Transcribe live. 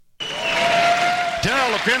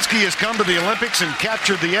Lipinski has come to the Olympics and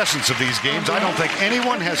captured the essence of these games. I don't think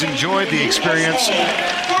anyone has enjoyed the experience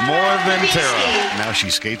more than Tara. Now she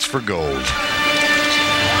skates for gold.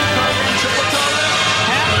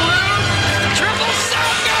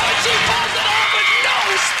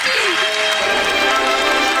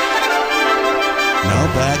 Now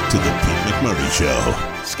back to the Pete McMurray Show.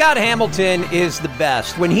 Scott Hamilton is the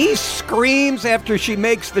best. When he screams after she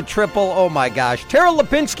makes the triple, oh my gosh. Tara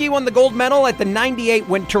Lipinski won the gold medal at the 98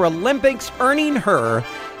 Winter Olympics, earning her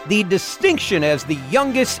the distinction as the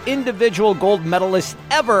youngest individual gold medalist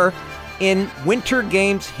ever in Winter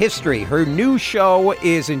Games history. Her new show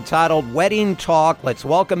is entitled Wedding Talk. Let's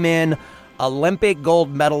welcome in Olympic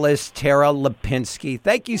gold medalist Tara Lipinski.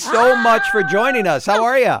 Thank you so much for joining us. How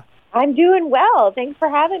are you? I'm doing well. Thanks for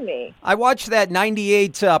having me. I watched that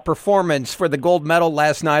 98 performance for the gold medal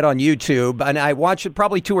last night on YouTube, and I watched it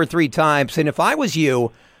probably 2 or 3 times. And if I was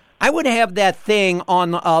you, I would have that thing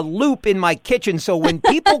on a loop in my kitchen so when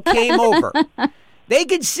people came over, they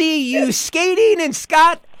could see you skating and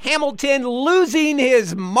Scott Hamilton losing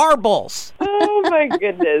his marbles. Oh, my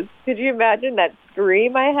goodness. Could you imagine that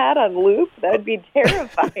scream I had on loop? That would be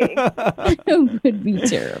terrifying. It would be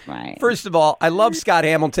terrifying. First of all, I love Scott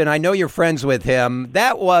Hamilton. I know you're friends with him.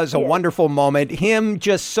 That was a wonderful moment. Him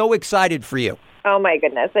just so excited for you. Oh, my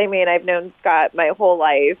goodness. I mean, I've known Scott my whole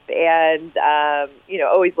life and,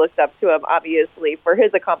 always looked up to him, obviously, for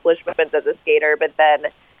his accomplishments as a skater. But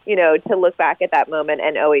then, to look back at that moment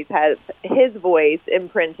and always have his voice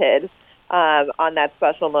imprinted on that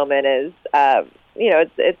special moment is,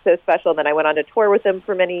 it's so special. And then I went on to tour with him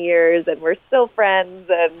for many years, and we're still friends,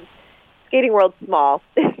 and skating world's small.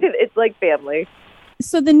 It's like family.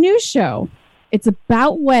 So the new show, it's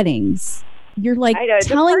about weddings. You're like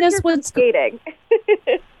telling us what's skating.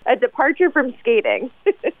 A departure from skating.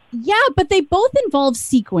 Yeah, but they both involve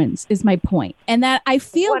sequins, is my point. And that I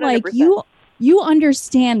feel 100%. like you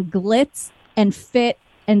understand glitz and fit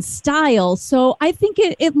and style. So I think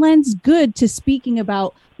it lends good to speaking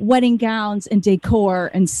about wedding gowns and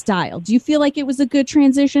decor and style. Do you feel like it was a good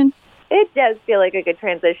transition? It does feel like a good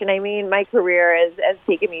transition. I mean, my career has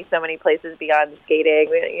taken me so many places beyond skating.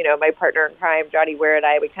 My partner in crime, Johnny Ware, and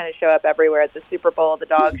I, we kind of show up everywhere at the Super Bowl, the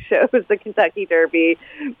dog shows, the Kentucky Derby.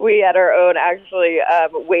 We had our own, actually,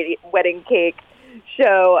 wedding cake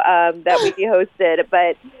show that we hosted.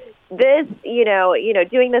 But this,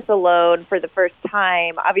 doing this alone for the first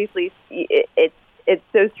time, obviously it's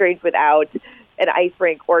so strange without an ice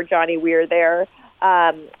rink or Johnny Weir there.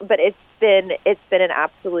 But it's been an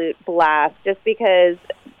absolute blast just because,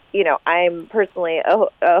 I'm personally a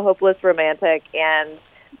hopeless romantic and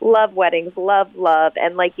love weddings, love.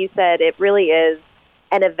 And like you said, it really is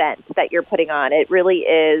an event that you're putting on. It really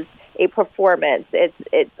is a performance.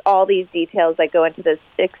 It's all these details that go into this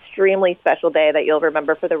extremely special day that you'll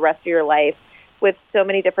remember for the rest of your life with so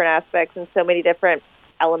many different aspects and so many different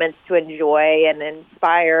elements to enjoy and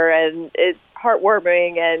inspire. And it's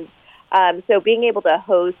heartwarming. And so being able to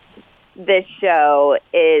host this show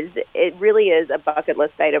it really is a bucket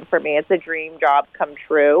list item for me. It's a dream job come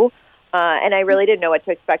true. And I really didn't know what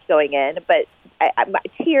to expect going in, but my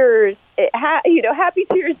tears, happy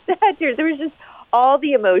tears, sad tears. There was just all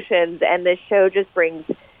the emotions, and this show just brings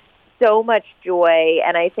so much joy.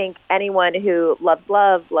 And I think anyone who loves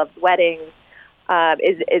love, loves weddings,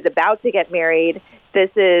 is about to get married.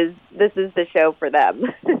 This is the show for them.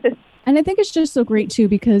 And I think it's just so great too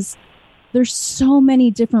because there's so many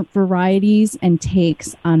different varieties and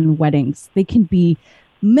takes on weddings. They can be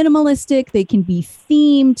minimalistic, they can be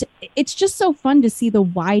themed. It's just so fun to see the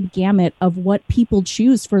wide gamut of what people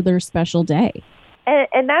choose for their special day.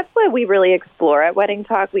 And that's what we really explore at Wedding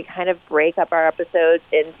Talk. We kind of break up our episodes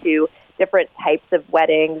into different types of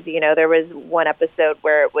weddings. There was one episode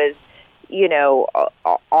where it was,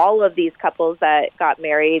 all of these couples that got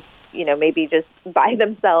married, maybe just by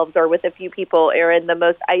themselves or with a few people, are in the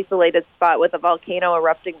most isolated spot with a volcano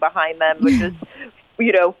erupting behind them, which is,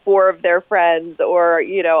 4 of their friends, or,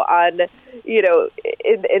 on,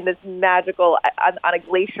 in this magical, on a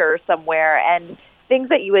glacier somewhere. And things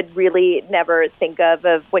that you would really never think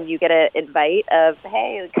of when you get an invite of,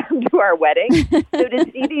 hey, come to our wedding. So to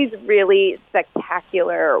see these really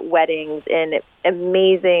spectacular weddings in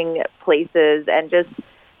amazing places and just,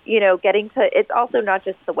 getting to, it's also not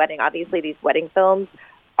just the wedding. Obviously, these wedding films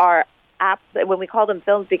are when we call them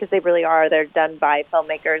films because they really are, they're done by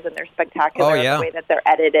filmmakers and they're spectacular in the way that they're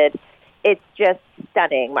edited. It's just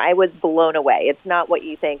stunning. I was blown away. It's not what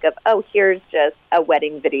you think of, here's just a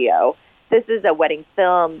wedding video. This is a wedding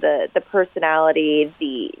film, the personality,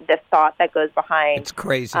 the thought that goes behind. It's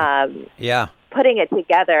crazy. Yeah. putting it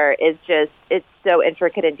together is just, it's so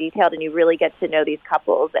intricate and detailed, and you really get to know these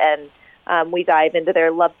couples. And we dive into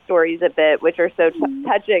their love stories a bit, which are so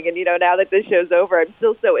touching. And, now that this show's over, I'm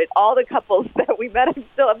still all the couples that we met,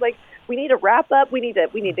 I'm like, we need to wrap up. We need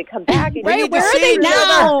to come back. And Wait, where are they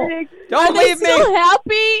now? Don't leave me. Still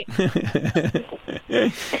happy?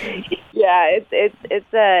 Yeah,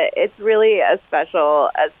 it's really a special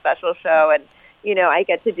show, and I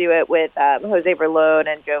get to do it with Jose Verlon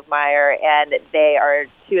and Jove Meyer, and they are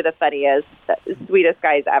two of the funniest, sweetest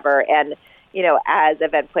guys ever. And as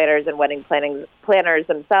event planners and wedding planners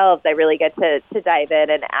themselves, I really get to dive in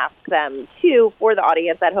and ask them too, for the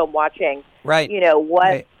audience at home watching. Right.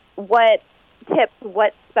 What tips,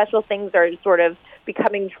 what special things are sort of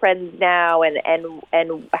becoming trends now, and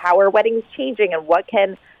how are weddings changing, and what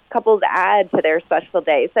can couples add to their special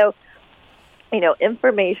day? So,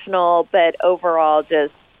 informational, but overall,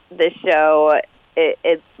 just this show,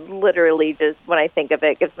 it's literally just, when I think of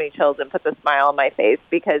it, gives me chills and puts a smile on my face,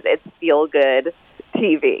 because it's feel-good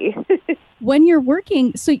TV. When you're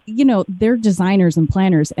working, so, they're designers and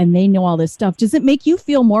planners and they know all this stuff. Does it make you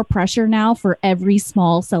feel more pressure now for every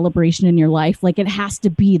small celebration in your life? Like, it has to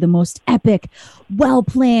be the most epic,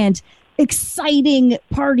 well-planned, exciting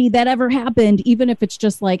party that ever happened, even if it's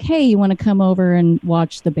just like, hey, you want to come over and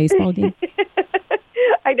watch the baseball game?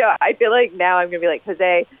 I know. I feel like now I'm going to be like,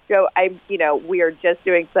 Jose, Joe, we are just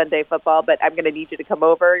doing Sunday football, but I'm going to need you to come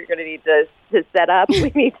over. You're going to need to set up.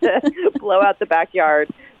 We need to blow out the backyard.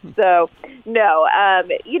 So, no,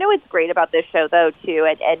 what's great about this show, though, too,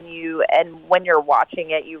 and when you're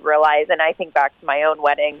watching it, you realize, and I think back to my own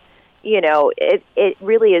wedding, it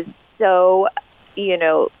really is so,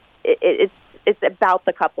 it's about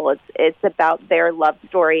the couple. It's about their love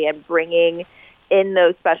story and bringing in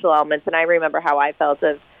those special elements. And I remember how I felt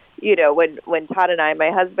of, when Todd and I,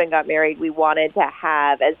 my husband, got married, we wanted to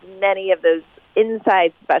have as many of those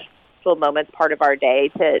inside special moments part of our day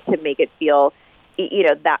to make it feel,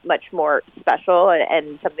 that much more special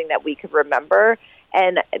and something that we could remember.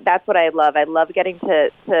 And that's what I love. I love getting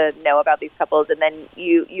to know about these couples, and then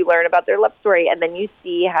you learn about their love story, and then you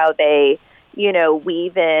see how they,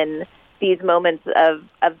 weave in these moments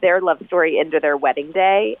of their love story into their wedding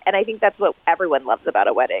day. And I think that's what everyone loves about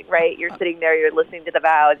a wedding, right? You're sitting there, you're listening to the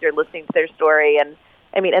vows, you're listening to their story, and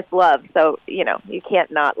it's love. So, you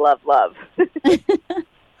can't not love love.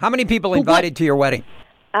 How many people invited to your wedding?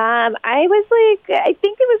 I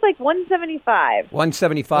think it was 175.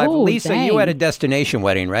 175. Oh, Lisa, dang. you had a destination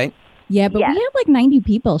wedding, right? Yeah, but Yes. we had 90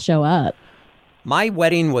 people show up. My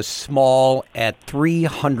wedding was small at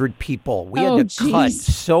 300 people. We had to cut geez.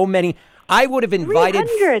 so many. I would have invited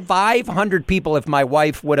 300. 500 people if my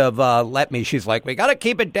wife would have let me. She's like, we got to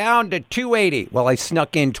keep it down to 280. Well, I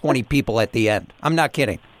snuck in 20 people at the end. I'm not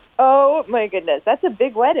kidding. Oh, my goodness. That's a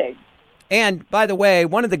big wedding. And by the way,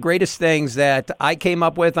 one of the greatest things that I came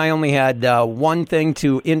up with, I only had one thing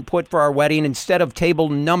to input for our wedding. Instead of table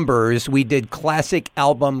numbers, we did classic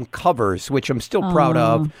album covers, which I'm still proud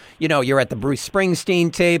of. You're at the Bruce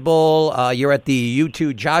Springsteen table. You're at the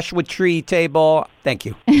U2 Joshua Tree table. Thank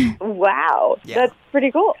you. Wow. Yeah. That's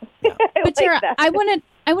pretty cool. Yeah. But Tara, I want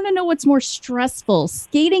to know what's more stressful,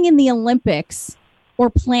 skating in the Olympics or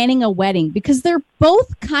planning a wedding, because they're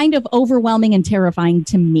both kind of overwhelming and terrifying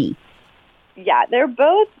to me. Yeah, they're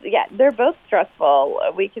both stressful.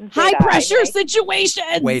 We can say High that. pressure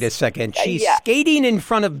situations. Wait a second. She's Yeah. skating in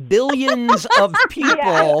front of billions of people.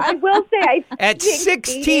 Yeah, I will say I At think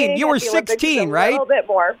 16, skating you were at the Olympics is 16, a right? little bit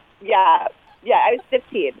more. Yeah, I was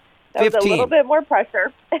 15. That was a 15. little bit more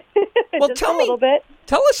pressure. Well, Just tell a me- little bit.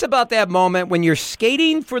 Tell us about that moment when you're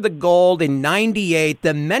skating for the gold in 98,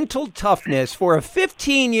 the mental toughness for a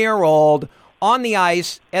 15-year-old on the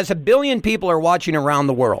ice as a billion people are watching around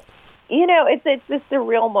the world. It's just a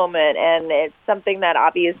real moment, and it's something that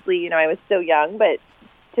obviously, I was so young, but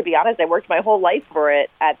to be honest, I worked my whole life for it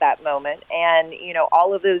at that moment. And,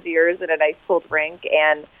 all of those years in an ice-cold rink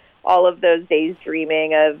and all of those days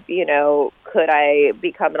dreaming of, could I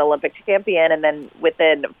become an Olympic champion? And then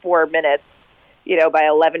within 4 minutes, by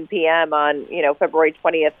 11 p.m. on, February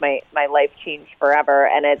 20th, my life changed forever.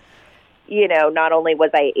 And it's, not only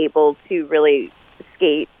was I able to really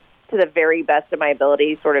skate to the very best of my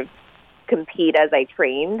ability, sort of compete as I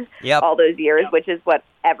trained all those years, which is what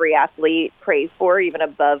every athlete prays for, even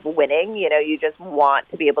above winning. You just want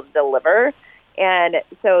to be able to deliver. And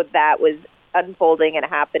so that was unfolding and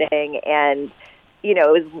happening. And,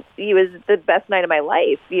 it was the best night of my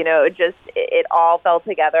life. It all fell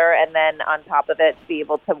together. And then on top of it, to be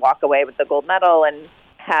able to walk away with the gold medal and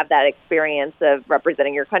have that experience of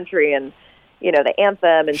representing your country and, the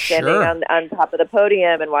anthem and standing Sure. on top of the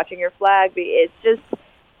podium and watching your flag. It's just,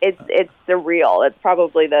 it's surreal. It's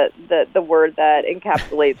probably the word that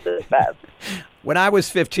encapsulates it best. When I was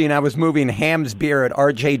 15, I was moving Ham's beer at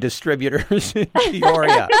RJ Distributors in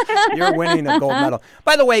Peoria. You're winning a gold medal.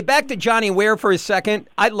 By the way, back to Johnny Weir for a second.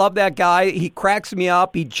 I love that guy. He cracks me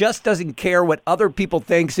up. He just doesn't care what other people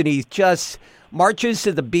think, and he just marches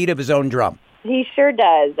to the beat of his own drum. He sure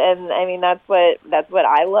does. And I mean, that's what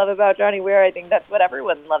I love about Johnny Weir. I think that's what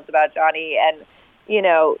everyone loves about Johnny. And, you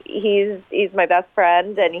know, he's my best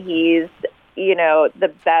friend, and he's, you know, the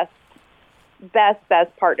best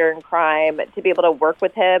partner in crime. To be able to work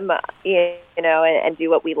with him, you know, and do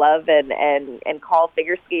what we love, and call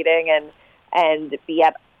figure skating, and be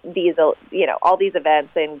at these, you know, all these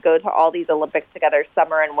events, and go to all these Olympics together,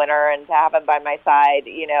 summer and winter, and to have him by my side,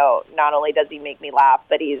 you know, not only does he make me laugh,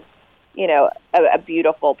 but he's, you know, a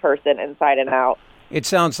beautiful person inside and out. It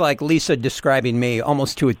sounds like Lisa describing me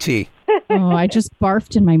almost to a T. Oh, I just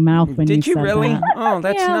barfed in my mouth when Did you said really? that. Oh,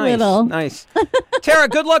 that's Yeah, nice. little. Nice. Tara,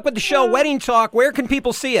 good luck with the show, Wedding Talk. Where can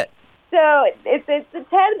people see it? So it's a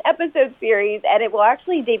 10-episode series, and it will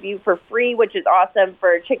actually debut for free, which is awesome,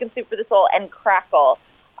 for Chicken Soup for the Soul and Crackle.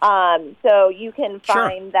 So you can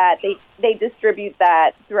find that they distribute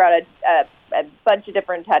that throughout a bunch of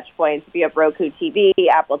different touch points. If you have Roku TV,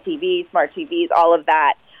 Apple TV, smart TVs, all of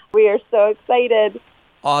that. We are so excited.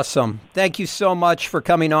 Awesome. Thank you so much for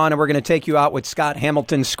coming on, and we're going to take you out with Scott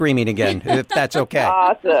Hamilton screaming again, if that's okay.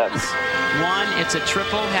 Awesome. One, it's a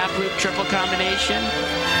half loop triple combination.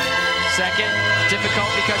 Second,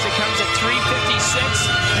 difficult because it comes at 3:56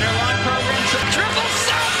 in her long program. Triple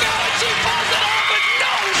Salchow, and she pulls it off with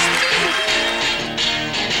no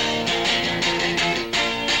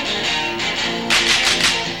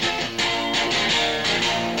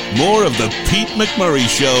More of the Pete McMurray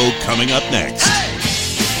Show coming up next.